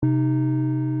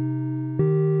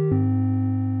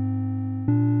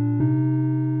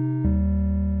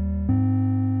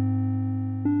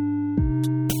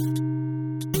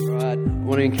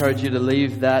want to encourage you to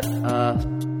leave that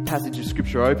passage of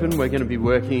Scripture open. We're going to be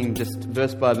working just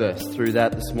verse by verse through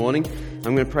that this morning.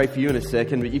 I'm going to pray for you in a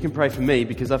second, but you can pray for me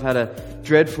because I've had a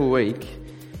dreadful week.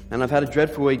 And I've had a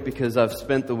dreadful week because I've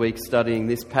spent the week studying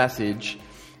this passage.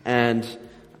 And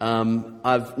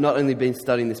I've not only been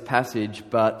studying this passage,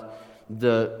 but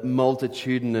the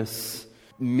multitudinous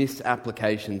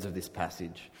misapplications of this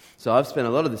passage. So I've spent a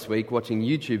lot of this week watching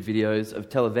YouTube videos of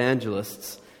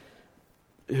televangelists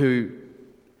who,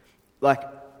 like,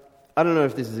 I don't know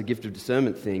if this is a gift of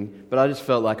discernment thing, but I just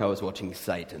felt like I was watching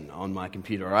Satan on my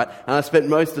computer, right? And I spent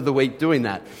most of the week doing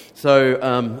that. So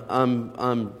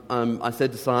I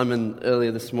said to Simon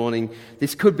earlier this morning,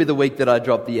 this could be the week that I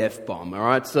drop the F-bomb, all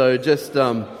right? So just,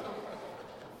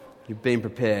 you've been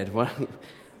prepared.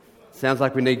 Sounds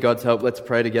like we need God's help. Let's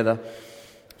pray together.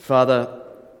 Father,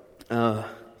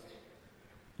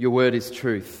 your word is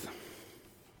truth,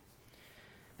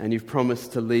 and you've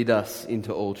promised to lead us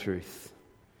into all truth.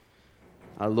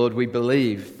 Lord, we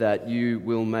believe that you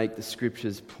will make the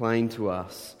Scriptures plain to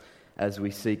us as we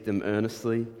seek them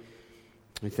earnestly.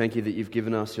 We thank you that you've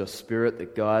given us your Spirit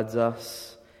that guides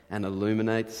us and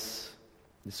illuminates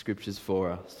the Scriptures for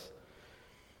us.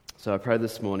 So I pray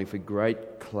this morning for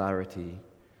great clarity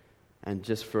and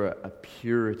just for a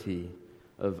purity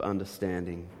of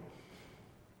understanding.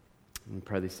 And we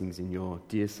pray these things in your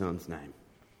dear Son's name.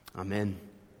 Amen.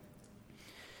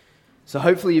 So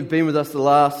hopefully you've been with us the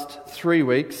last 3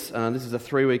 weeks. This is a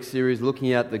 3-week series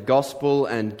looking at the gospel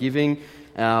and giving.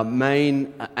 Our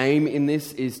main aim in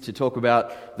this is to talk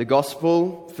about the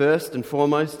gospel first and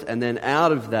foremost, and then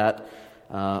out of that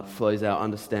flows our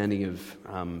understanding of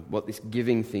what this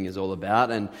giving thing is all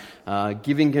about. And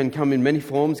giving can come in many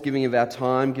forms, giving of our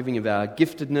time, giving of our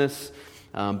giftedness,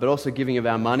 but also giving of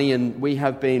our money. And we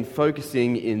have been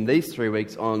focusing in these 3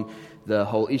 weeks on the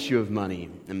whole issue of money.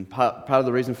 And part of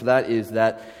the reason for that is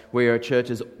that we are a church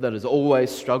that has always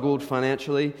struggled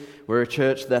financially. We're a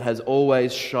church that has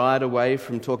always shied away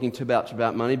from talking too much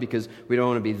about money because we don't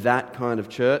want to be that kind of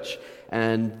church.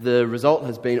 And the result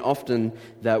has been often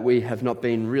that we have not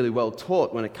been really well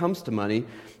taught when it comes to money,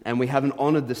 and we haven't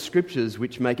honoured the Scriptures,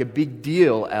 which make a big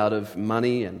deal out of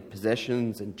money and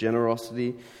possessions and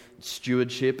generosity,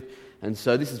 stewardship. And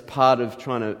so this is part of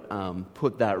trying to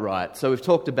put that right. So we've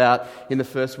talked about in the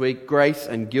first week grace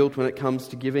and guilt when it comes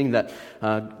to giving, that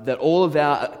all of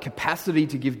our capacity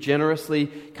to give generously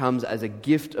comes as a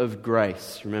gift of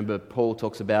grace. Remember, Paul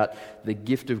talks about the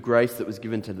gift of grace that was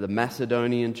given to the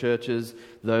Macedonian churches.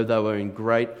 Though they were in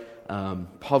great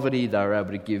poverty, they were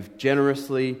able to give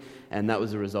generously, and that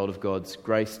was a result of God's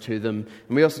grace to them.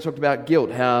 And we also talked about guilt,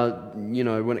 how,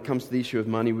 when it comes to the issue of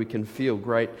money, we can feel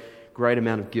great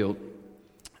amount of guilt.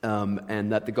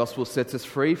 And that the gospel sets us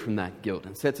free from that guilt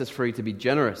and sets us free to be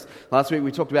generous. Last week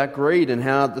we talked about greed and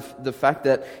how the fact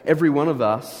that every one of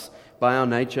us, by our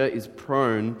nature, is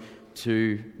prone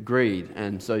to greed.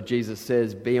 And so Jesus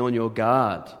says, be on your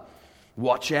guard.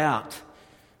 Watch out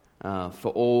for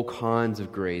all kinds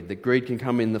of greed. The greed can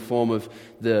come in the form of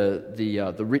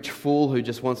the rich fool who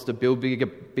just wants to build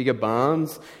bigger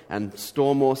barns and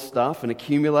store more stuff and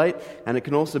accumulate. And it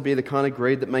can also be the kind of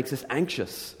greed that makes us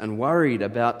anxious and worried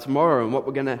about tomorrow and what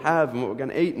we're going to have and what we're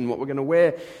going to eat and what we're going to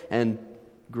wear. And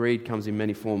greed comes in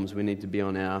many forms. We need to be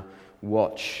on our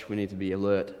watch. We need to be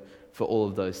alert for all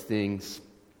of those things.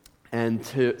 And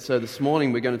so this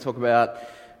morning we're going to talk about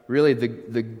really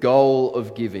the goal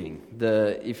of giving.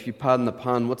 If you pardon the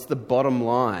pun, what's the bottom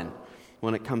line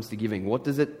when it comes to giving? What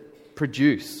does it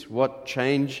produce? What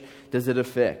change does it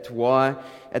affect? Why,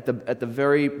 at the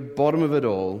very bottom of it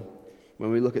all,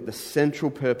 when we look at the central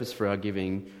purpose for our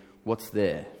giving, what's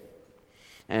there?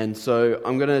 And so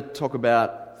I'm going to talk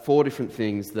about 4 different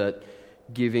things that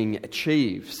giving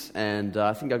achieves. And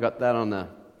I think I got that on a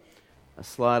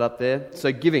slide up there.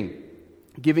 So giving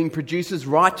produces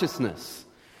righteousness.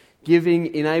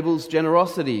 Giving enables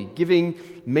generosity. Giving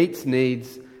meets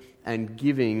needs. And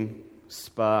giving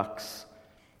sparks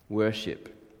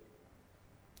worship.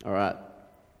 All right.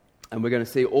 And we're going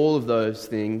to see all of those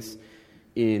things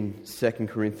in 2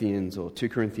 Corinthians or 2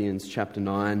 Corinthians chapter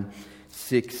 9,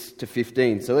 6 to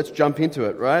 15. So let's jump into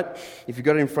it, right? If you've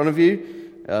got it in front of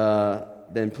you,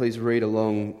 then please read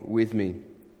along with me.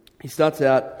 He starts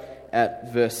out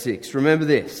at verse 6. Remember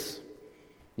this.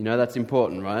 That's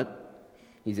important, right?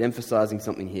 He's emphasizing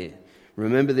something here.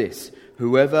 Remember this.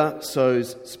 Whoever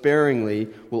sows sparingly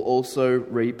will also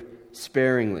reap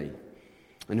sparingly.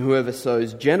 And whoever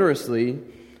sows generously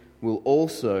will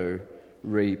also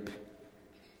reap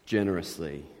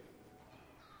generously.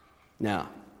 Now,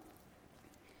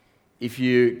 if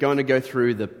you're going to go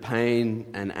through the pain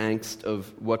and angst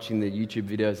of watching the YouTube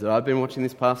videos that I've been watching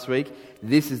this past week,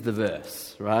 this is the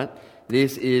verse, right?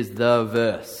 This is the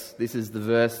verse. This is the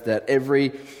verse that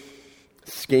every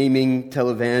scheming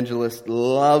televangelist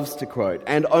loves to quote,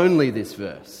 and only this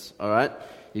verse, all right?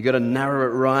 You've got to narrow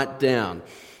it right down.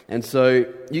 And so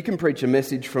you can preach a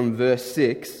message from verse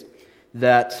 6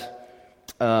 that,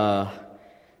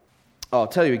 I'll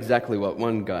tell you exactly what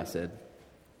one guy said.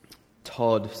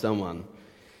 Todd someone.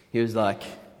 He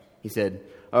said,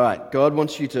 all right, God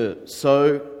wants you to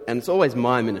sow, and it's always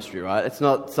my ministry, right? It's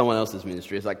not someone else's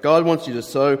ministry. It's like, God wants you to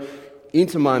sow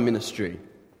into my ministry.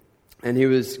 And he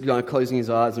was closing his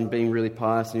eyes and being really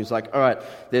pious, and he was like, all right,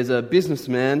 there's a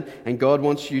businessman, and God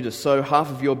wants you to sow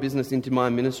half of your business into my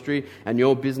ministry, and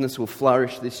your business will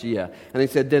flourish this year. And he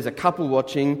said, there's a couple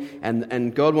watching,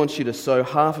 and God wants you to sow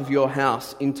half of your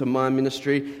house into my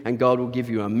ministry, and God will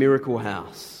give you a miracle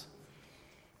house.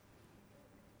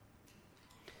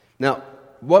 Now,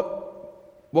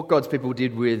 what God's people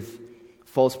did with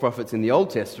false prophets in the Old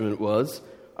Testament was,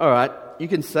 all right, you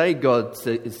can say God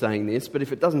is saying this, but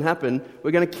if it doesn't happen,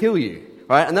 we're going to kill you,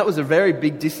 right? And that was a very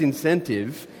big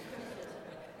disincentive.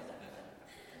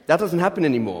 That doesn't happen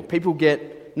anymore. People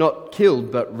get not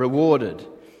killed, but rewarded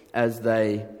as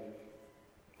they...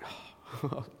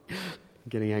 I'm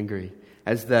getting angry.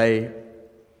 As they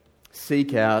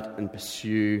seek out and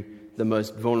pursue the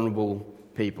most vulnerable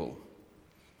people.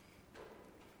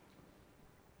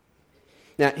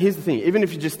 Now, here's the thing. Even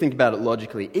if you just think about it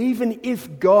logically, even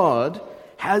if God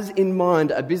has in mind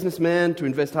a businessman to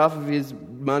invest half of his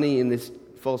money in this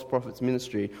false prophet's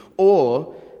ministry,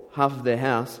 or half of their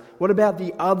house, what about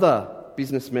the other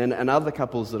businessmen and other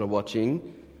couples that are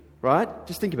watching, right?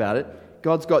 Just think about it.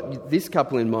 God's got this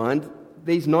couple in mind.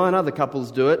 These 9 other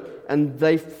couples do it, and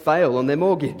they fail on their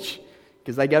mortgage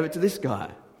because they gave it to this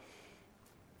guy.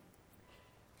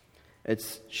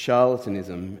 It's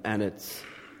charlatanism, and it's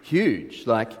huge.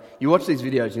 Like, you watch these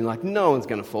videos and you're like, no one's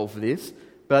going to fall for this.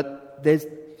 But there's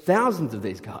thousands of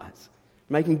these guys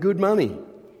making good money.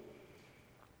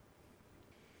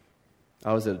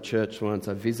 I was at a church once.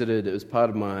 I visited. It was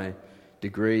part of my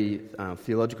degree,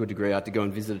 theological degree. I had to go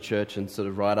and visit a church and sort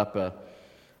of write up a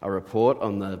report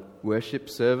on the worship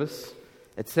service.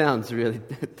 It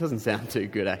doesn't sound too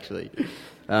good, actually.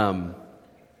 But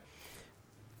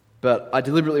I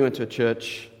deliberately went to a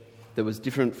church that was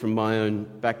different from my own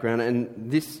background,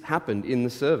 and this happened in the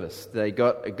service. They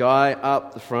got a guy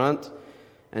up the front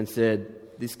and said,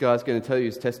 this guy's going to tell you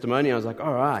his testimony. I was like,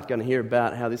 all right, going to hear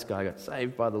about how this guy got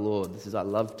saved by the Lord. I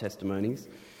love testimonies.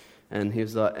 And he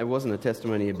was like, it wasn't a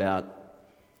testimony about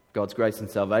God's grace and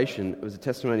salvation. It was a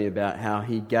testimony about how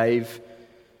he gave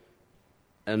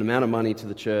an amount of money to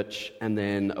the church, and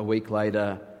then a week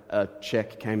later a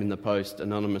check came in the post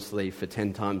anonymously for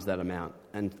 10 times that amount.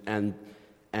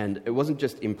 And it wasn't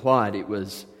just implied, it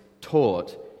was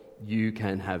taught, you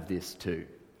can have this too.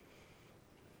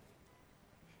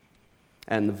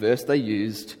 And the verse they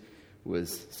used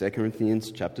was 2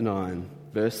 Corinthians chapter 9,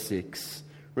 verse 6.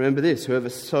 Remember this, whoever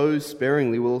sows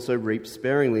sparingly will also reap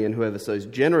sparingly, and whoever sows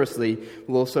generously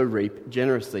will also reap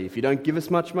generously. If you don't give us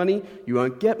much money, you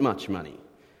won't get much money.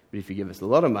 But if you give us a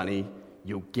lot of money,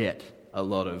 you'll get a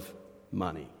lot of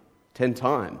money. 10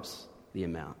 times the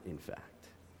amount, in fact.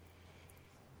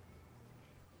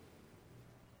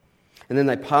 And then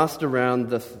they passed around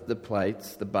the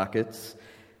plates, the buckets,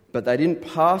 but they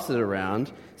didn't pass it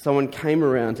around. Someone came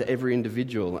around to every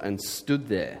individual and stood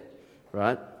there,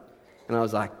 right? And I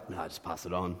was like, no, just pass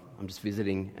it on. I'm just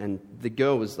visiting. And the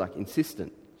girl was like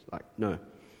insistent. She's like, no.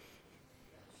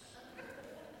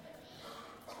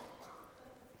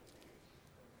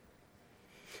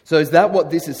 So is that what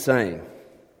this is saying?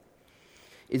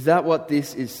 Is that what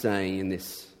this is saying in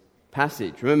this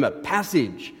passage? Remember,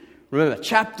 passage. Remember,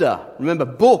 chapter. Remember,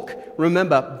 book.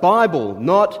 Remember, Bible,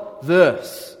 not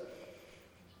verse.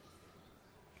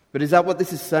 But is that what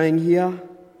this is saying here?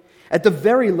 At the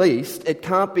very least, it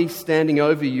can't be standing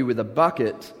over you with a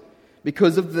bucket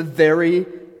because of the very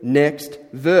next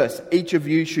verse. Each of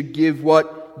you should give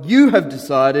what you have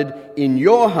decided in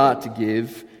your heart to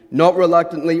give, not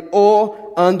reluctantly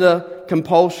or under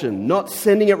compulsion, not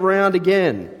sending it round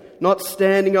again, not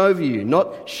standing over you,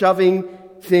 not shoving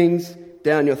things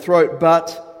down your throat,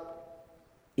 but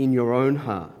in your own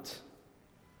heart,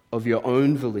 of your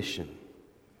own volition,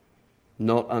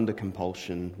 not under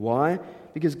compulsion. Why?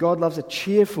 Because God loves a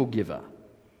cheerful giver,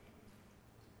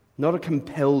 not a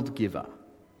compelled giver,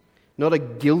 not a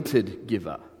guilted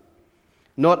giver,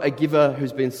 not a giver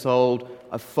who's been sold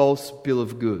a false bill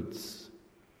of goods,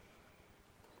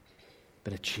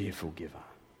 but a cheerful giver.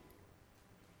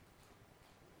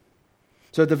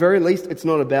 So at the very least, it's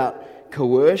not about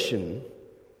coercion,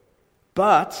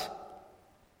 but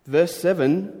verse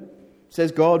 7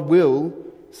 says God will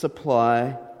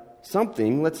supply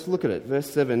something. Let's look at it. Verse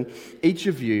 7,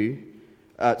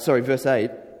 verse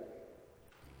 8.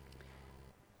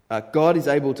 God is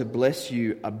able to bless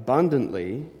you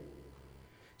abundantly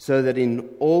so that in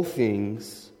all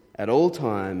things, at all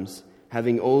times,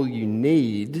 having all you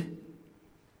need,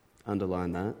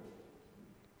 underline that,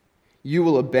 you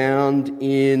will abound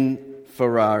in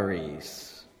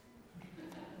Ferraris.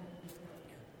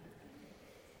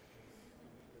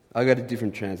 I got a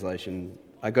different translation.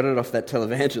 I got it off that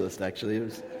televangelist, actually.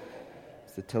 It's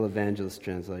the televangelist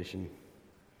translation.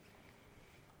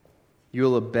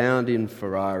 You'll abound in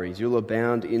Ferraris. You'll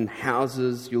abound in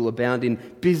houses. You'll abound in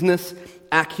business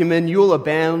acumen. You'll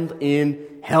abound in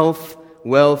health,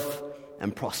 wealth,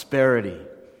 and prosperity.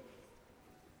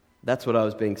 That's what I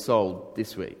was being sold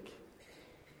this week.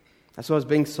 That's what I was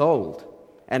being sold.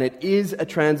 And it is a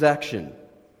transaction.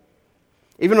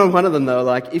 Even on one of them, though,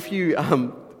 like if you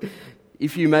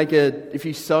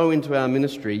sow into our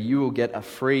ministry, you will get a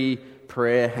free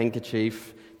prayer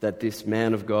handkerchief that this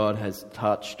man of God has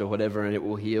touched or whatever, and it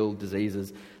will heal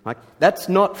diseases. Like, that's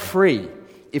not free.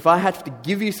 If I have to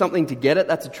give you something to get it,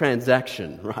 that's a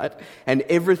transaction, right? And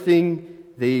everything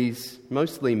these,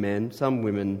 mostly men, some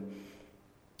women,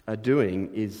 are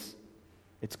doing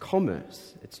it's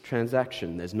commerce, it's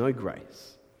transaction. There's no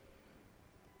grace.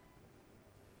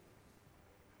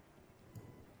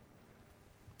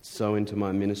 Sow into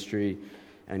my ministry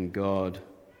and God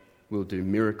will do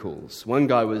miracles. One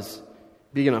guy was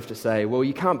big enough to say, well,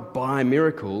 you can't buy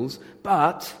miracles,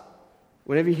 but,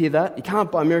 whenever you hear that, you can't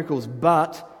buy miracles,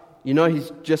 but, you know he's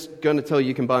just going to tell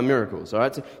you can buy miracles, all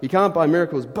right? So you can't buy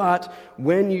miracles, but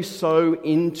when you sow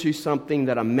into something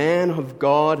that a man of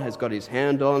God has got his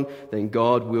hand on, then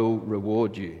God will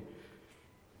reward you.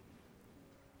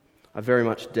 I very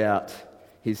much doubt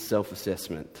his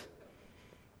self-assessment.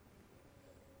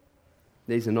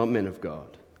 These are not men of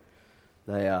God.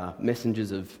 They are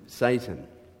messengers of Satan.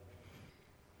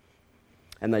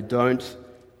 And they don't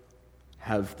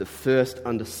have the first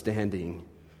understanding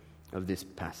of this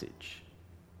passage.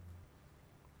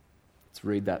 Let's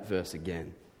read that verse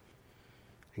again.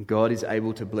 And God is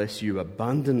able to bless you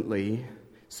abundantly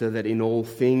so that in all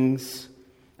things,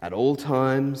 at all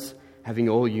times, having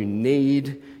all you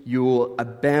need, you will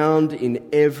abound in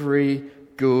every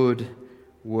good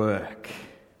work.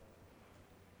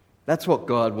 That's what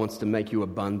God wants to make you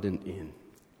abundant in.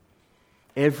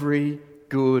 Every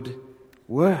good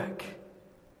work.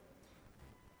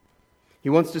 He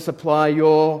wants to supply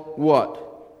your what?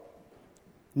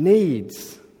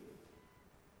 Needs.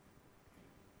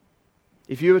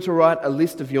 If you were to write a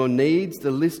list of your needs,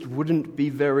 the list wouldn't be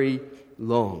very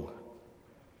long.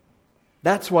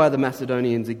 That's why the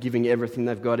Macedonians are giving everything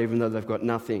they've got, even though they've got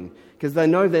nothing, because they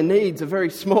know their needs are very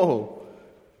small.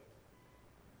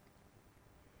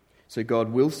 So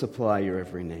God will supply your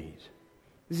every need.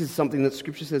 This is something that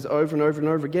Scripture says over and over and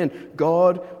over again.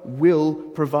 God will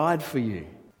provide for you.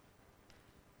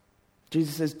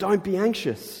 Jesus says, don't be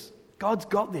anxious. God's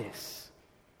got this.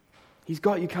 He's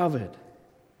got you covered.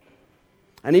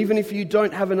 And even if you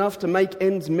don't have enough to make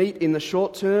ends meet in the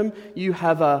short term, you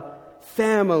have a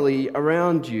family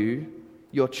around you,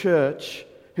 your church,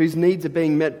 whose needs are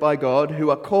being met by God, who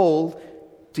are called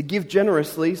to give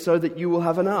generously so that you will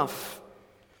have enough.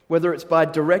 Whether it's by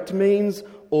direct means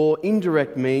or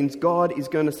indirect means, God is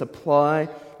going to supply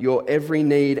your every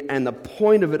need, and the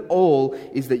point of it all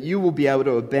is that you will be able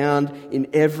to abound in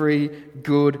every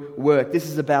good work. This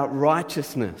is about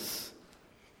righteousness.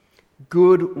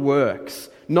 Good works.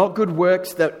 Not good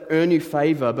works that earn you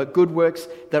favor, but good works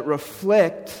that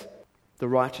reflect the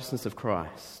righteousness of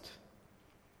Christ.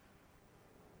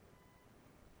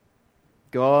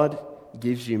 God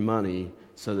gives you money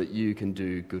so that you can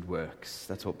do good works.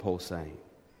 That's what Paul's saying.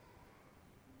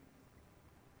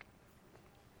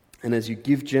 And as you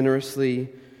give generously,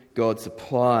 God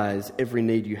supplies every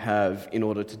need you have in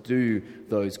order to do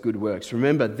those good works.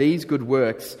 Remember, these good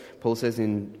works, Paul says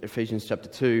in Ephesians chapter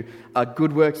 2, are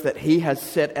good works that he has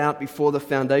set out before the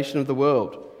foundation of the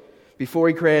world. Before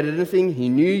he created anything, he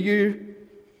knew you.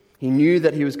 He knew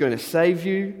that he was going to save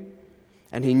you.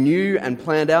 And he knew and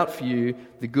planned out for you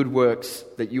the good works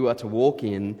that you are to walk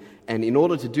in. And in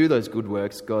order to do those good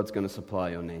works, God's going to supply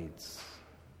your needs.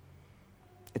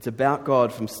 It's about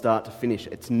God from start to finish.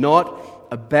 It's not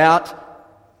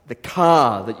about the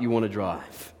car that you want to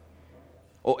drive,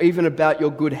 or even about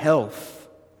your good health.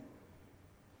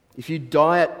 If you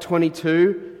die at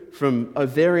 22 from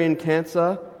ovarian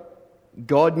cancer,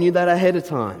 God knew that ahead of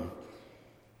time.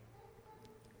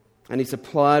 And He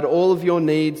supplied all of your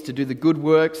needs to do the good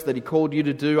works that He called you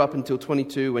to do up until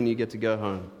 22 when you get to go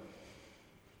home.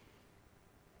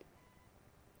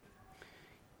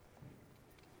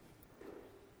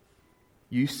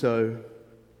 You sow,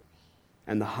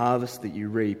 and the harvest that you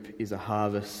reap is a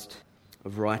harvest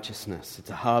of righteousness.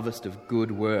 It's a harvest of good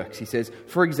works. He says,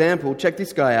 for example, check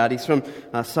this guy out. He's from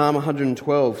Psalm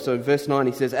 112. So in verse 9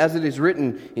 he says, as it is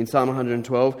written in Psalm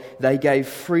 112, they gave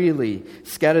freely,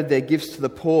 scattered their gifts to the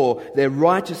poor. Their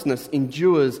righteousness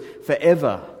endures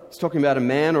forever. He's talking about a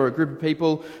man or a group of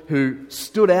people who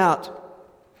stood out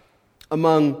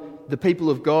among the people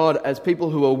of God as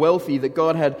people who are wealthy, that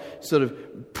God had sort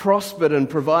of prospered and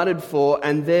provided for,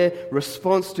 and their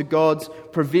response to God's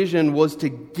provision was to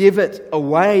give it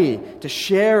away, to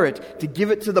share it, to give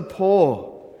it to the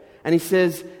poor. And he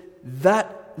says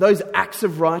that those acts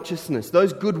of righteousness,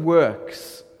 those good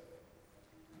works,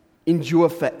 endure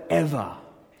forever.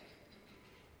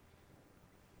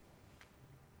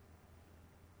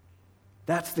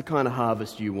 That's the kind of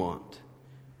harvest you want.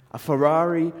 A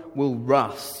Ferrari will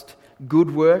rust.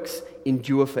 Good works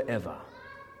endure forever.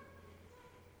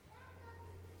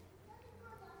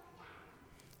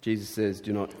 Jesus says,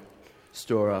 do not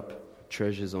store up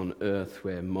treasures on earth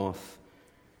where moth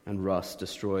and rust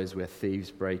destroys, where thieves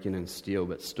break in and steal,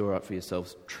 but store up for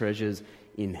yourselves treasures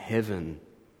in heaven.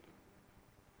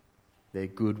 Their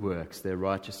good works, their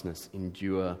righteousness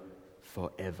endure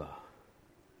forever.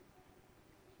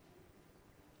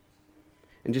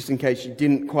 And just in case you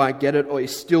didn't quite get it, or you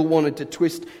still wanted to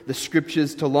twist the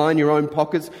scriptures to line your own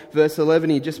pockets, verse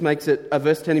 11,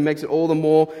 verse 10, he makes it all the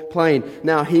more plain.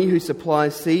 Now he who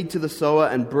supplies seed to the sower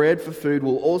and bread for food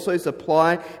will also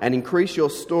supply and increase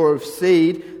your store of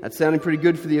seed. That's sounding pretty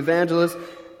good for the evangelist.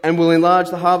 And will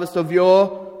enlarge the harvest of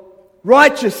your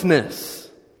righteousness.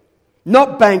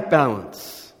 Not bank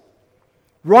balance.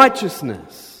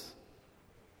 Righteousness.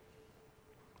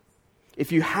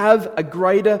 If you have a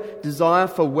greater desire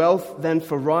for wealth than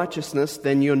for righteousness,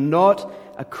 then you're not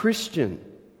a Christian.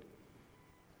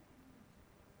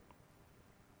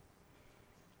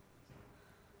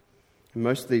 And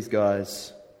most of these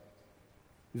guys,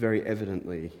 very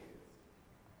evidently,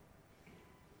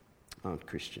 aren't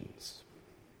Christians.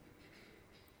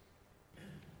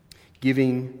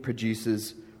 Giving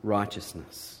produces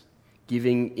righteousness.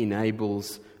 Giving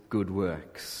enables good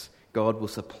works. God will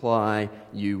supply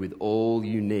you with all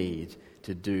you need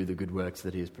to do the good works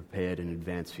that He has prepared in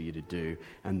advance for you to do.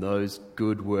 And those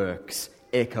good works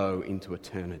echo into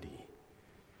eternity.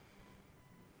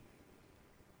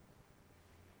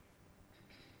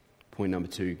 Point number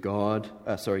 2,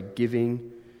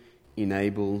 giving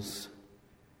enables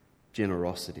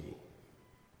generosity.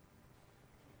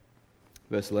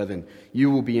 Verse 11, you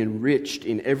will be enriched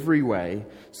in every way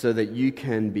so that you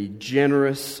can be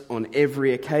generous on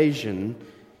every occasion,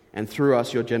 and through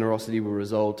us your generosity will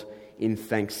result in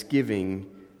thanksgiving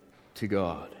to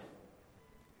God.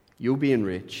 You'll be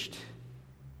enriched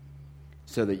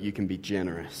so that you can be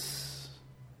generous.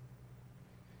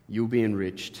 You'll be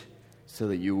enriched so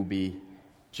that you will be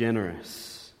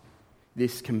generous.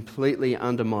 This completely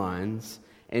undermines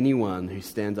anyone who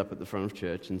stands up at the front of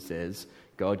church and says,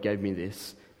 God gave me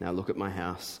this, now look at my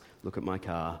house, look at my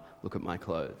car, look at my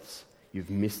clothes. You've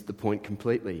missed the point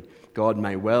completely. God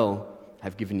may well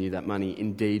have given you that money.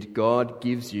 Indeed, God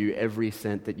gives you every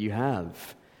cent that you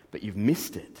have, but you've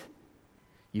missed it.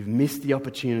 You've missed the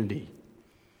opportunity.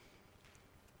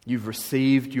 You've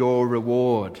received your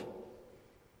reward.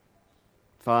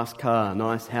 Fast car,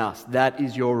 nice house, that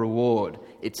is your reward.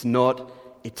 It's not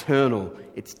eternal,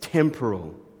 it's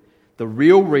temporal. The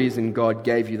real reason God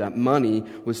gave you that money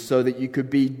was so that you could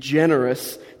be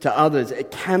generous to others. It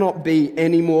cannot be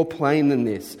any more plain than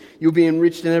this. You'll be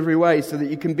enriched in every way so that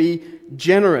you can be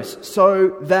generous. So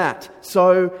that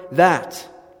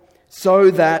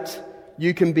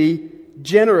you can be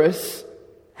generous.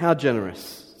 How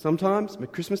generous? Sometimes,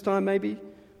 at Christmas time maybe,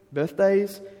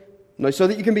 birthdays. No, so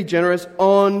that you can be generous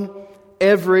on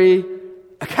every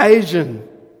occasion.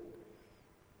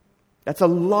 That's a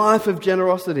life of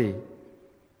generosity.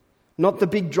 Not the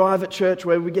big drive at church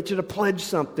where we get you to pledge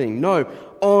something. No,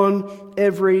 on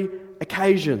every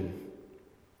occasion.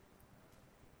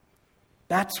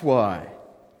 That's why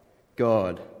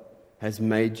God has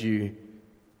made you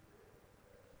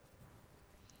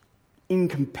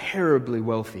incomparably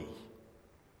wealthy.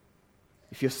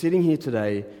 If you're sitting here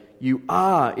today, you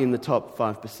are in the top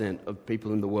 5% of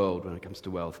people in the world when it comes to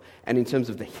wealth. And in terms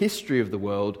of the history of the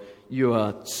world, you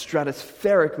are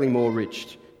stratospherically more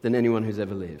rich than anyone who's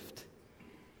ever lived.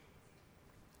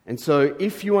 And so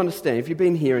if you understand, if you've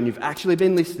been here and you've actually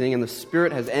been listening and the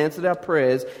Spirit has answered our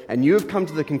prayers and you have come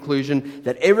to the conclusion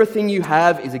that everything you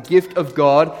have is a gift of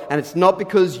God and it's not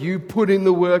because you put in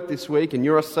the work this week and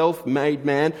you're a self-made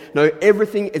man. No,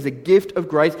 everything is a gift of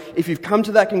grace. If you've come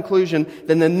to that conclusion,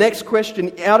 then the next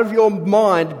question out of your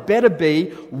mind better be,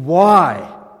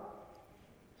 why?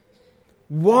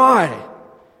 Why?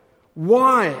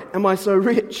 Why am I so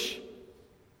rich?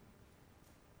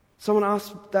 Someone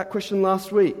asked that question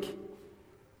last week.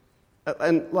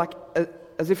 And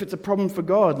as if it's a problem for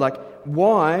God. Like,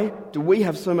 why do we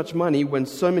have so much money when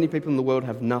so many people in the world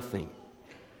have nothing?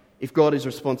 If God is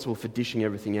responsible for dishing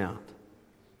everything out.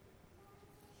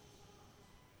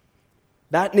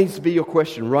 That needs to be your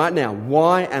question right now.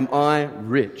 Why am I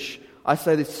rich? I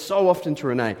say this so often to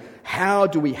Renee. How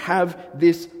do we have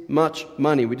this much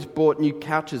money? We just bought new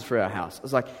couches for our house. I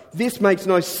was like, this makes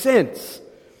no sense.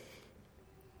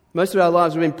 Most of our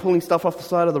lives we've been pulling stuff off the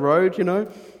side of the road, you know.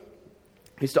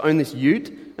 I used to own this ute,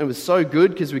 and it was so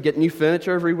good because we get new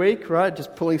furniture every week, right?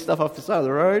 Just pulling stuff off the side of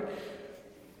the road.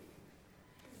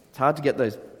 It's hard to get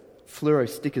those fluoro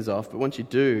stickers off, but once you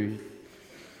do...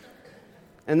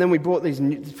 And then we bought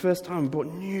the first time we bought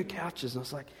new couches, and I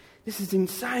was like, this is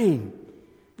insane.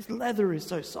 This leather is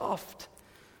so soft.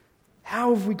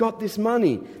 How have we got this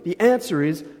money? The answer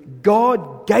is,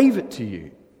 God gave it to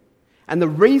you. And the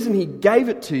reason He gave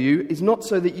it to you is not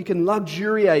so that you can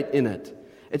luxuriate in it.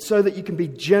 It's so that you can be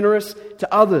generous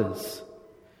to others.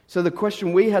 So the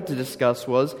question we had to discuss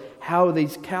was, how are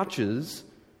these couches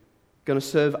going to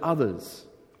serve others?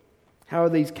 How are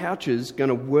these couches going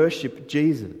to worship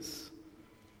Jesus?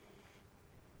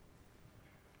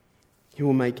 He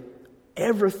will make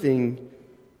everything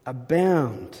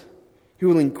abound. He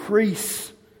will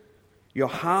increase your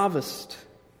harvest.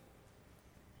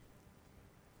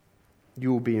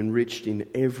 You will be enriched in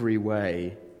every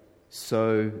way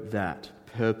so that,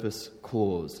 purpose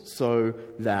clause, so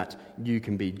that you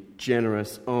can be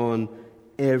generous on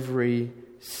every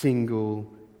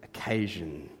single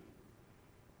occasion.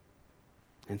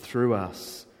 And through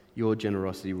us, your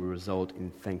generosity will result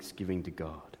in thanksgiving to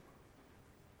God.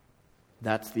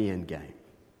 That's the end game.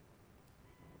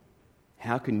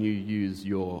 How can you use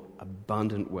your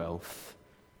abundant wealth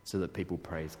so that people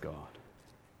praise God?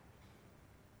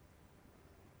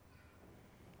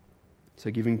 So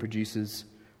giving produces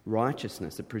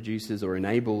righteousness. It produces or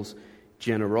enables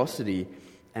generosity,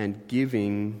 and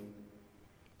giving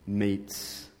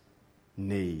meets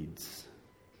needs.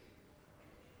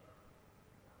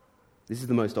 This is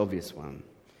the most obvious one.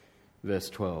 Verse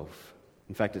 12.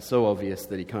 In fact, it's so obvious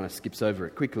that he kind of skips over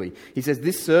it quickly. He says,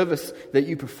 this service that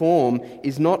you perform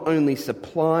is not only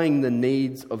supplying the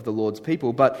needs of the Lord's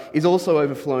people, but is also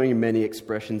overflowing in many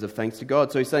expressions of thanks to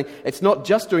God. So he's saying, it's not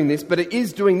just doing this, but it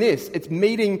is doing this. It's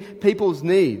meeting people's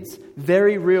needs,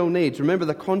 very real needs. Remember,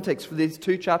 the context for these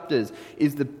 2 chapters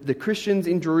is the Christians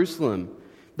in Jerusalem.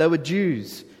 They were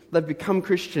Jews. They've become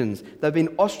Christians. They've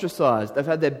been ostracized. They've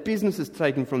had their businesses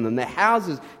taken from them, their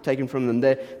houses taken from them.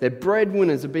 Their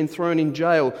breadwinners have been thrown in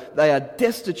jail. They are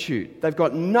destitute. They've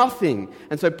got nothing.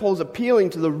 And so Paul's appealing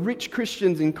to the rich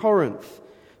Christians in Corinth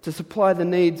to supply the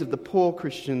needs of the poor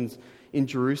Christians in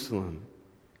Jerusalem.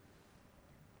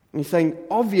 And he's saying,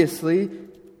 obviously,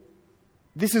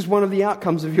 this is one of the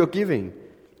outcomes of your giving.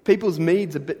 People's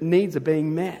needs are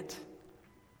being met.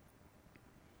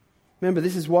 Remember,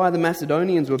 this is why the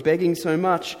Macedonians were begging so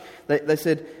much. They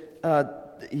said,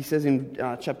 he says in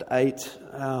chapter 8,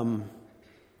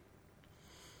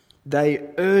 they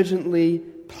urgently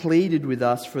pleaded with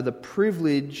us for the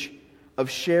privilege of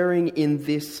sharing in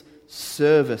this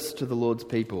service to the Lord's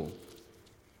people.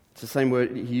 It's the same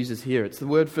word he uses here. It's the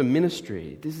word for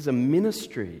ministry. This is a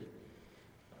ministry.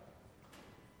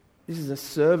 This is a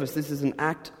service. This is an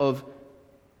act of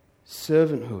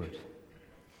servanthood.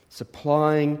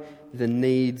 Supplying the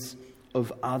needs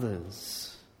of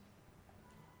others.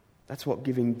 That's what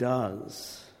giving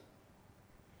does.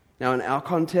 Now, in our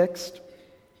context,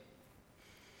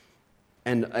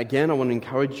 and again, I want to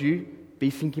encourage you, be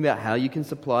thinking about how you can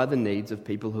supply the needs of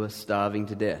people who are starving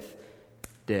to death.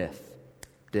 Death,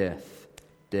 death,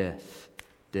 death,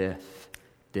 death,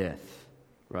 death.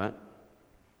 Right?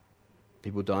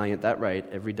 People dying at that rate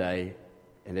every day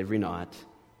and every night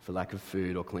for lack of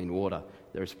food or clean water.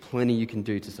 There is plenty you can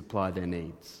do to supply their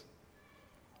needs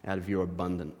out of your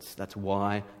abundance. That's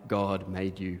why God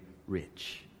made you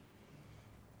rich.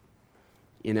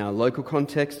 In our local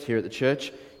context here at the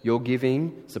church, your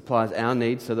giving supplies our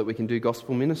needs so that we can do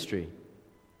gospel ministry.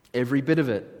 Every bit of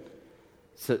it.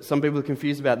 So some people are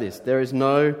confused about this. There is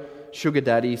no sugar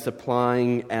daddy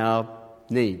supplying our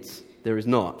needs. There is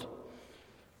not.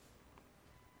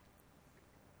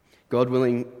 God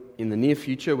willing, in the near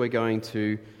future, we're going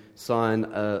to sign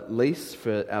a lease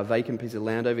for our vacant piece of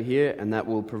land over here, and that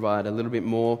will provide a little bit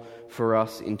more for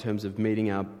us in terms of meeting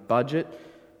our budget.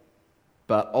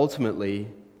 But ultimately,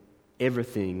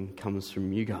 everything comes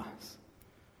from you guys.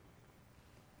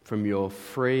 From your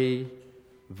free,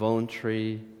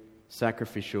 voluntary,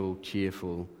 sacrificial,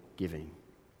 cheerful giving.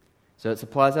 So it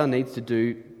supplies our needs to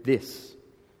do this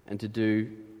and to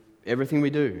do everything we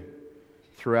do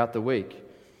throughout the week.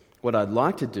 What I'd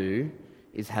like to do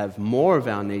is have more of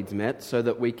our needs met so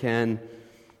that we can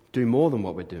do more than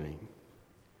what we're doing.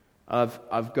 I've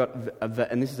got,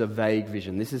 and this is a vague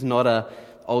vision. This is not a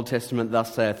Old Testament,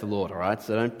 thus saith the Lord, all right?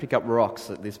 So don't pick up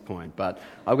rocks at this point. But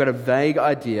I've got a vague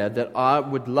idea that I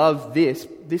would love this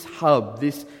hub,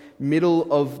 this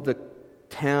middle of the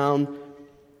town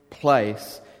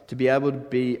place, to be able to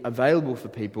be available for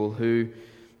people who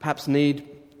perhaps need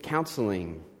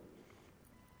counselling,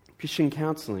 Christian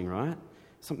counselling, right?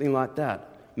 Something like that.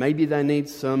 Maybe they need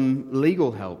some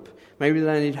legal help. Maybe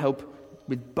they need help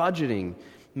with budgeting.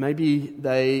 Maybe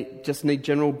they just need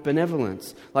general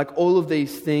benevolence. Like, all of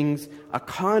these things are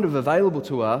kind of available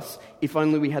to us if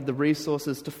only we had the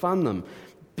resources to fund them.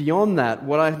 Beyond that,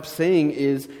 what I'm seeing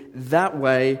is that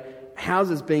way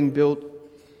houses being built,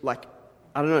 like,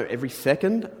 I don't know, every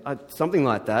second, something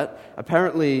like that.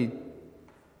 Apparently,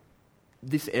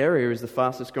 this area is the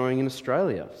fastest growing in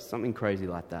Australia, something crazy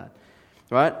like that.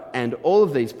 Right? And all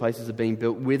of these places are being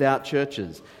built without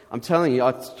churches. I'm telling you,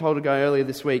 I told a guy earlier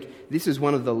this week, this is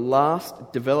one of the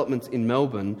last developments in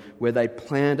Melbourne where they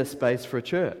planned a space for a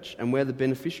church, and we're the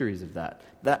beneficiaries of that.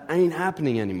 That ain't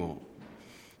happening anymore.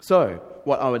 So,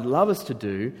 what I would love us to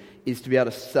do is to be able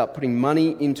to start putting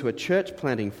money into a church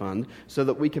planting fund so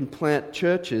that we can plant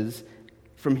churches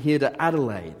from here to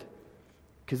Adelaide,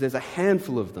 because there's a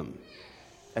handful of them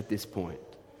at this point.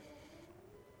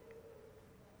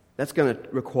 That's going to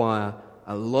require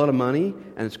a lot of money,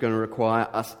 and it's going to require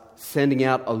us sending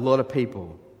out a lot of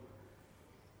people.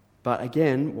 But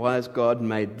again, why has God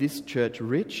made this church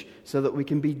rich? So that we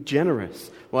can be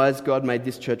generous. Why has God made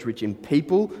this church rich in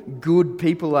people, good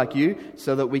people like you,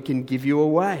 so that we can give you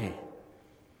away?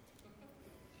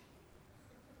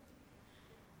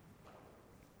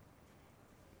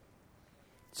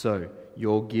 So,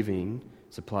 your giving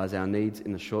supplies our needs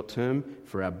in the short term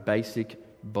for our basic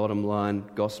bottom line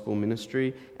gospel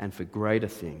ministry and for greater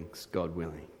things, God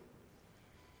willing.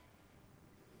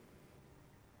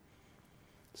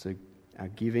 So our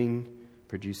giving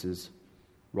produces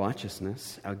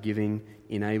righteousness, our giving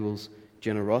enables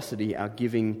generosity, our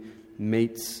giving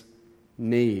meets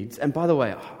needs. And by the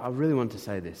way, I really want to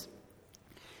say this.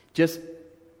 Just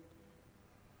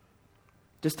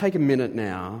take a minute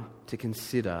now to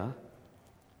consider,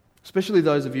 especially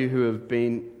those of you who have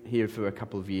been here for a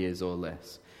couple of years or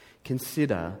less,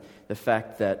 consider the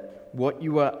fact that what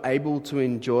you are able to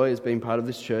enjoy as being part of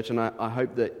this church, and I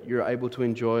hope that you're able to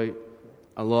enjoy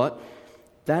a lot,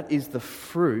 that is the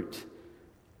fruit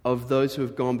of those who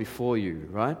have gone before you,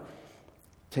 right?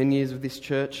 10 years of this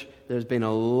church, there's been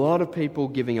a lot of people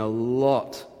giving a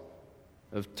lot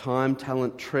of time,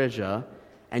 talent, treasure,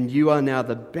 and you are now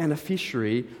the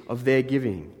beneficiary of their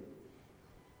giving.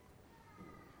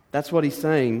 That's what he's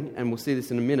saying, and we'll see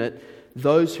this in a minute.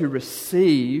 Those who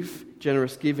receive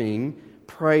generous giving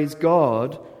praise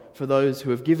God for those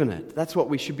who have given it. That's what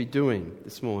we should be doing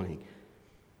this morning.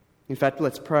 In fact,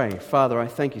 let's pray. Father, I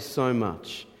thank you so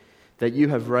much that you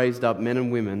have raised up men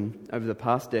and women over the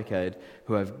past decade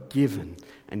who have given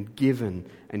and given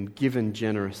and given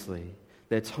generously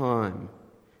their time,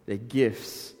 their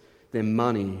gifts, their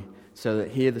money, so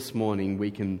that here this morning we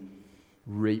can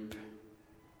reap.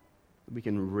 We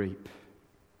can reap.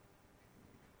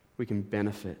 We can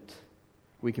benefit.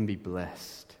 We can be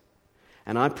blessed.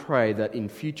 And I pray that in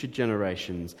future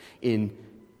generations, in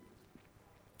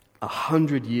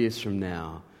 100 years from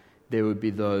now, there would be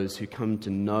those who come to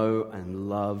know and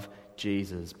love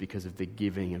Jesus because of the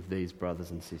giving of these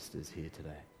brothers and sisters here today.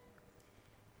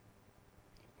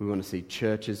 We want to see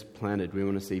churches planted. We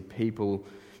want to see people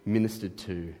ministered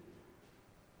to.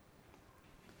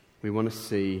 We want to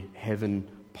see heaven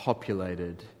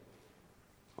populated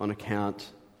on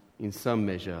account, in some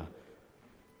measure,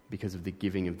 because of the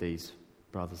giving of these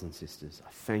brothers and sisters. I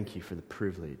thank you for the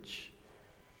privilege.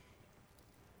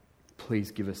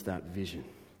 Please give us that vision.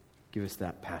 Give us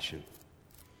that passion.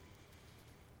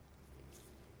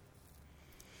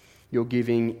 Your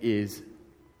giving is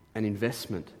an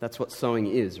investment. That's what sowing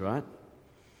is, right?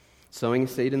 Sowing a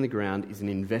seed in the ground is an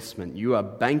investment. You are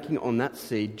banking on that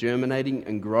seed germinating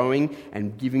and growing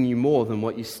and giving you more than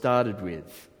what you started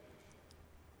with.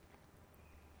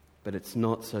 but it's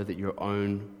not so that your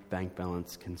own bank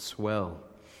balance can swell.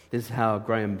 This is how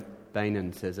Graham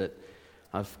Bainan says it.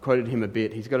 I've quoted him a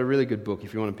bit. He's got a really good book.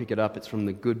 If you want to pick it up, it's from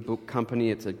the Good Book Company.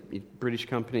 It's a British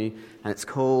company, and it's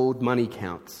called Money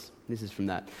Counts. This is from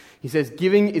that. He says,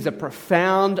 giving is a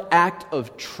profound act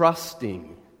of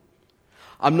trusting.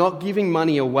 I'm not giving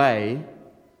money away.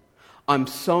 I'm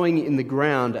sowing in the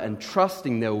ground and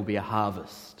trusting there will be a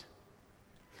harvest.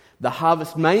 The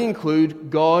harvest may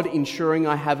include God ensuring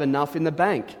I have enough in the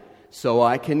bank so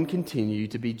I can continue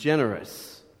to be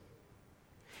generous.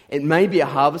 It may be a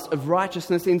harvest of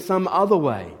righteousness in some other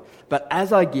way, but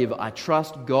as I give, I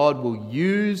trust God will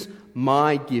use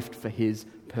my gift for His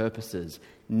purposes.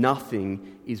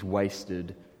 Nothing is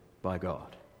wasted by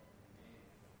God.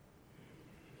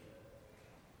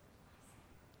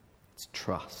 It's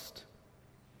trust.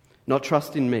 Not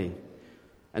trust in me,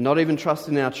 and not even trust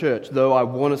in our church, though I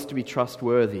want us to be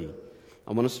trustworthy.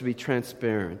 I want us to be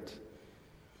transparent.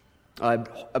 I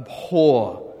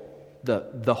abhor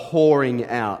the whoring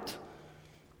out.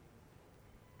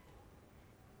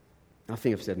 I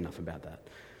think I've said enough about that.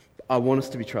 I want us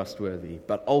to be trustworthy,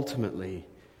 but ultimately,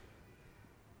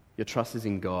 your trust is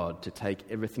in God to take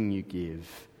everything you give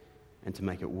and to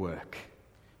make it work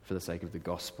for the sake of the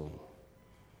gospel.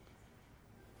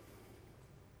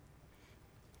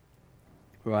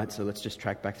 Right, so let's just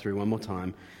track back through one more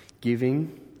time.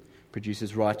 Giving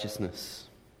produces righteousness.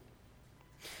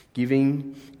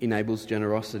 Giving enables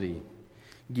generosity.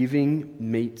 Giving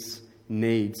meets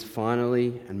needs.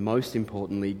 Finally, and most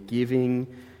importantly, giving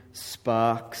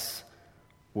sparks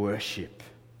worship.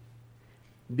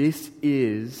 This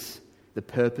is the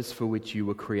purpose for which you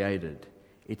were created.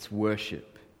 It's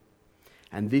worship.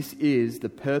 And this is the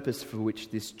purpose for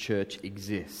which this church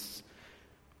exists.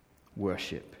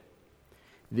 Worship.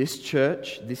 This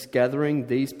church, this gathering,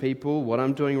 these people, what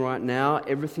I'm doing right now,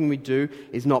 everything we do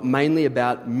is not mainly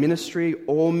about ministry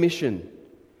or mission.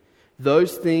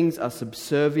 Those things are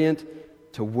subservient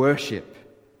to worship.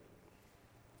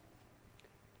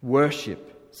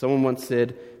 Worship. Someone once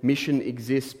said, mission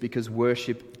exists because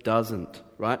worship doesn't,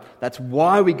 right? That's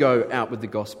why we go out with the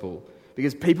gospel.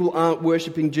 Because people aren't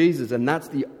worshipping Jesus, and that's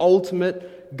the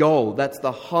ultimate goal. That's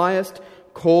the highest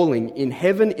calling. In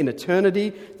heaven, in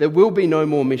eternity, there will be no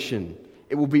more mission.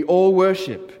 It will be all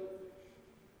worship.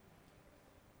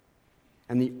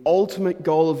 And the ultimate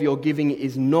goal of your giving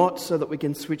is not so that we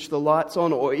can switch the lights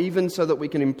on or even so that we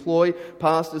can employ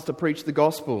pastors to preach the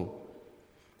gospel.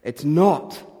 It's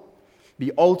not.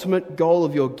 The ultimate goal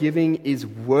of your giving is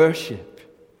worship.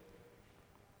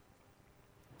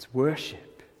 It's worship.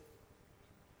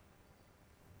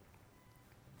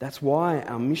 That's why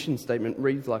our mission statement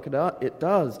reads like it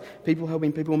does. People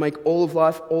helping people make all of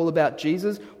life all about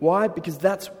Jesus. Why? Because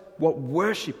that's what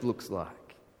worship looks like.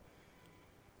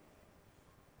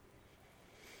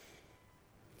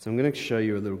 So I'm going to show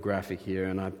you a little graphic here,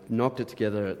 and I knocked it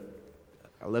together at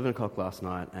 11 o'clock last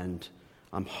night, and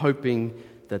I'm hoping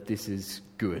that this is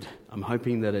good. I'm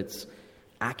hoping that it's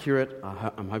accurate.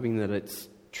 I'm hoping that it's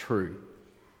true.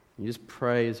 You just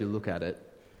pray as you look at it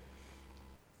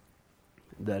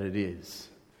that it is.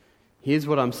 Here's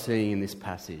what I'm seeing in this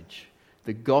passage.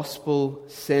 The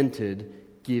gospel-centered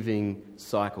giving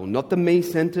cycle. Not the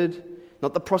me-centered,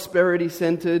 not the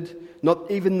prosperity-centered, not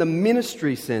even the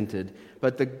ministry-centered,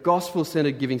 but the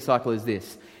gospel-centered giving cycle is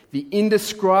this. The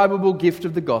indescribable gift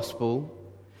of the gospel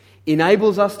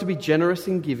enables us to be generous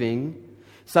in giving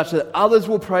such that others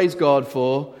will praise God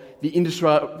for the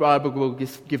indescribable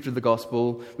gift of the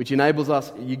gospel, which enables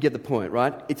us, you get the point,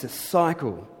 right? It's a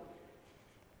cycle.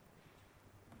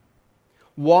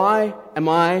 Why am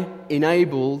I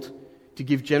enabled to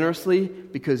give generously?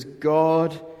 Because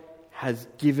God has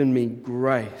given me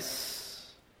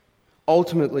grace,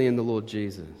 ultimately in the Lord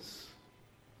Jesus.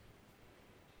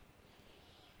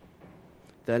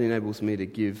 That enables me to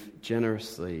give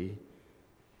generously,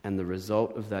 and the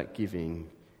result of that giving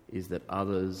is that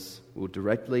others will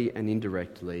directly and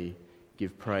indirectly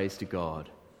give praise to God.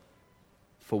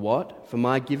 For what? For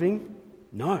my giving?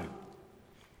 No.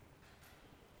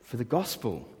 For the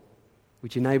gospel,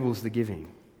 which enables the giving.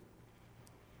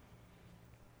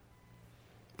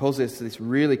 Paul says this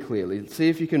really clearly. See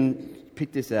if you can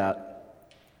pick this out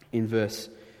in verse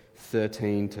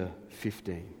 13 to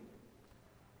 15.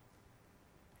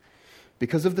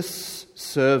 Because of the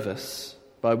service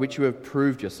by which you have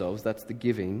proved yourselves, that's the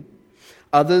giving,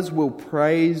 others will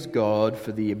praise God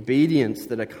for the obedience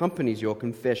that accompanies your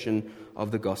confession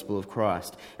of the gospel of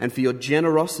Christ, and for your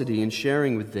generosity in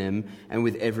sharing with them and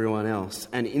with everyone else.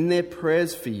 And in their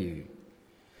prayers for you,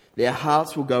 their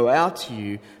hearts will go out to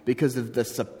you because of the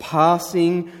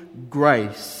surpassing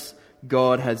grace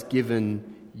God has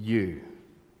given you.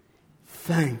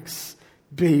 Thanks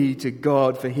be to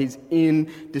God for his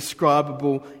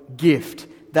indescribable gift.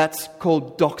 That's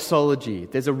called doxology.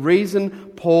 There's a reason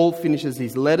Paul finishes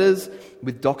his letters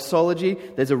with doxology.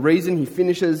 There's a reason he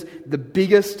finishes the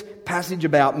biggest passage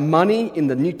about money in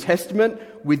the New Testament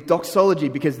with doxology,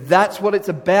 because that's what it's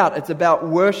about. It's about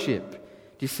worship.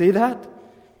 Do you see that?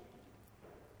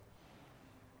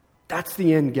 That's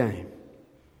the end game.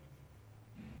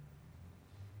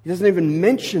 He doesn't even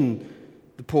mention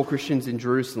the poor Christians in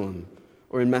Jerusalem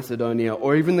or in Macedonia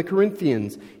or even the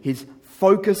Corinthians. His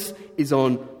focus is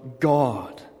on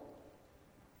God.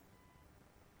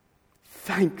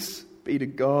 Thanks be to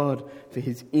God for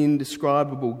his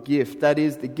indescribable gift. That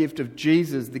is the gift of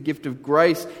Jesus, the gift of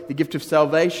grace, the gift of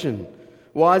salvation.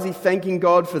 Why is he thanking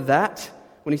God for that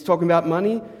when he's talking about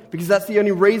money? Because that's the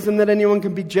only reason that anyone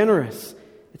can be generous.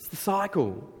 It's the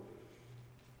cycle.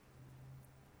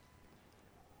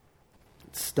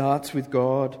 It starts with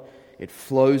God, it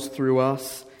flows through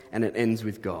us, and it ends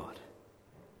with God.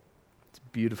 It's a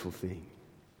beautiful thing.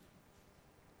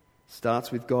 Starts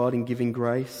with God in giving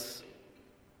grace,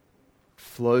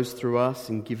 flows through us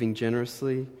in giving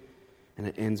generously, and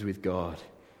it ends with God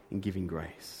in giving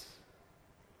grace.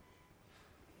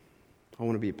 I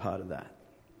want to be a part of that.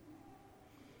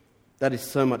 That is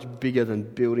so much bigger than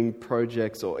building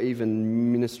projects or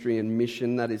even ministry and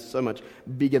mission. That is so much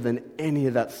bigger than any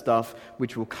of that stuff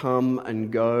which will come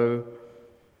and go.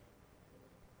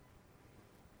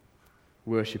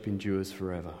 Worship endures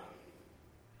forever.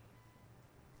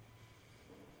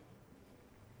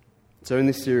 So in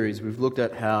this series, we've looked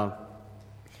at how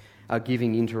our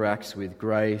giving interacts with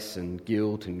grace and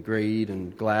guilt and greed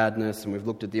and gladness, and we've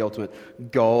looked at the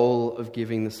ultimate goal of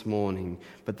giving this morning.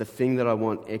 But the thing that I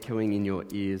want echoing in your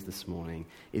ears this morning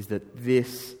is that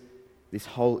this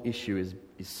whole issue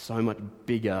is so much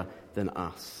bigger than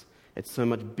us. It's so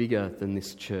much bigger than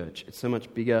this church. It's so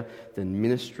much bigger than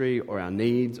ministry or our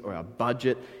needs or our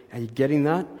budget. Are you getting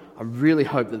that? I really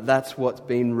hope that that's what's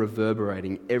been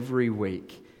reverberating every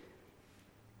week.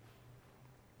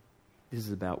 This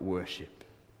is about worship.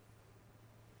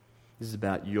 This is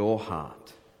about your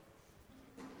heart.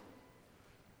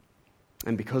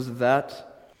 And because of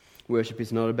that, worship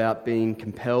is not about being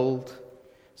compelled.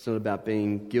 It's not about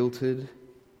being guilted.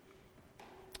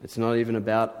 It's not even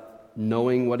about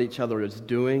knowing what each other is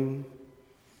doing.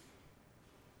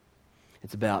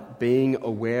 It's about being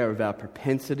aware of our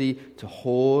propensity to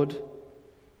hoard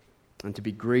and to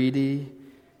be greedy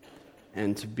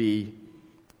and to be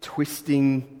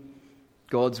twisting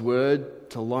God's word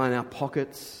to line our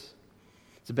pockets.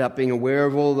 It's about being aware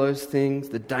of all those things,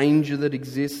 the danger that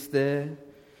exists there,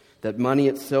 that money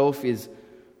itself is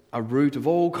a root of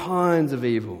all kinds of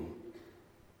evil.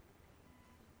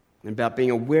 And about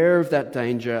being aware of that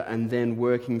danger and then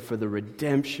working for the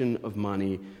redemption of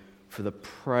money for the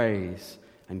praise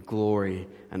and glory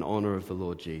and honor of the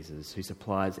Lord Jesus, who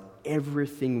supplies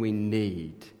everything we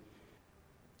need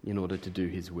in order to do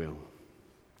his will.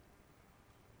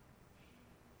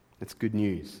 That's good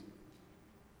news.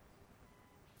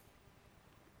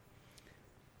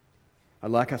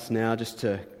 I'd like us now just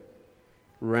to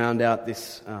round out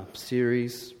this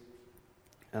series.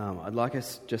 I'd like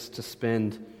us just to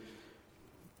spend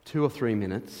 2 or 3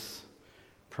 minutes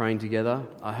praying together.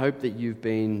 I hope that you've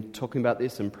been talking about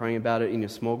this and praying about it in your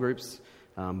small groups.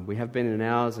 We have been in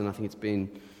ours, and I think it's been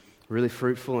really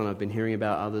fruitful, and I've been hearing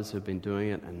about others who've been doing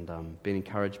it and been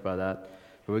encouraged by that.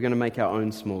 But we're going to make our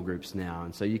own small groups now.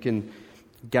 And so you can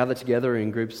gather together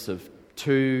in groups of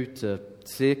 2 to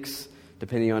 6,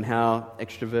 depending on how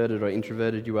extroverted or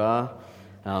introverted you are.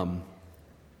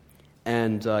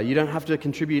 And you don't have to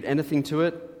contribute anything to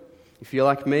it. If you're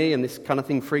like me and this kind of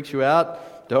thing freaks you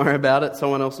out, don't worry about it.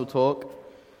 Someone else will talk.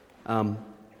 But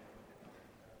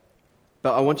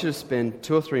I want you to spend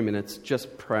 2 or 3 minutes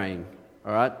just praying,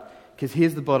 all right? Because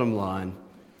here's the bottom line.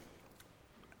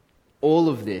 All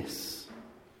of this,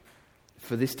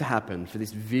 for this to happen, for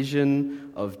this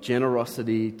vision of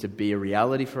generosity to be a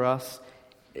reality for us,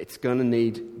 it's going to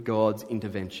need God's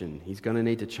intervention. He's going to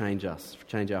need to change us,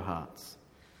 change our hearts.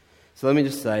 So let me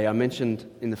just say, I mentioned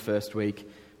in the first week,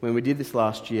 when we did this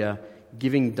last year,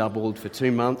 giving doubled for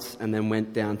 2 months and then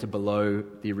went down to below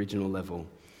the original level.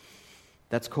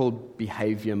 That's called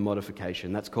behavior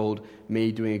modification. That's called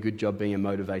me doing a good job being a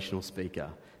motivational speaker.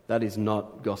 That is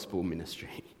not gospel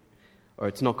ministry, or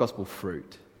it's not gospel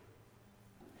fruit.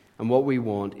 And what we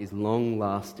want is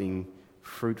long-lasting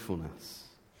fruitfulness.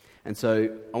 And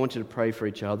so I want you to pray for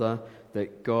each other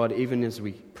that God, even as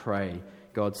we pray,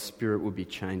 God's Spirit will be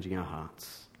changing our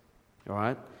hearts. All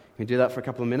right? Can we do that for a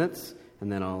couple of minutes?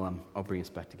 And then I'll bring us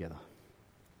back together.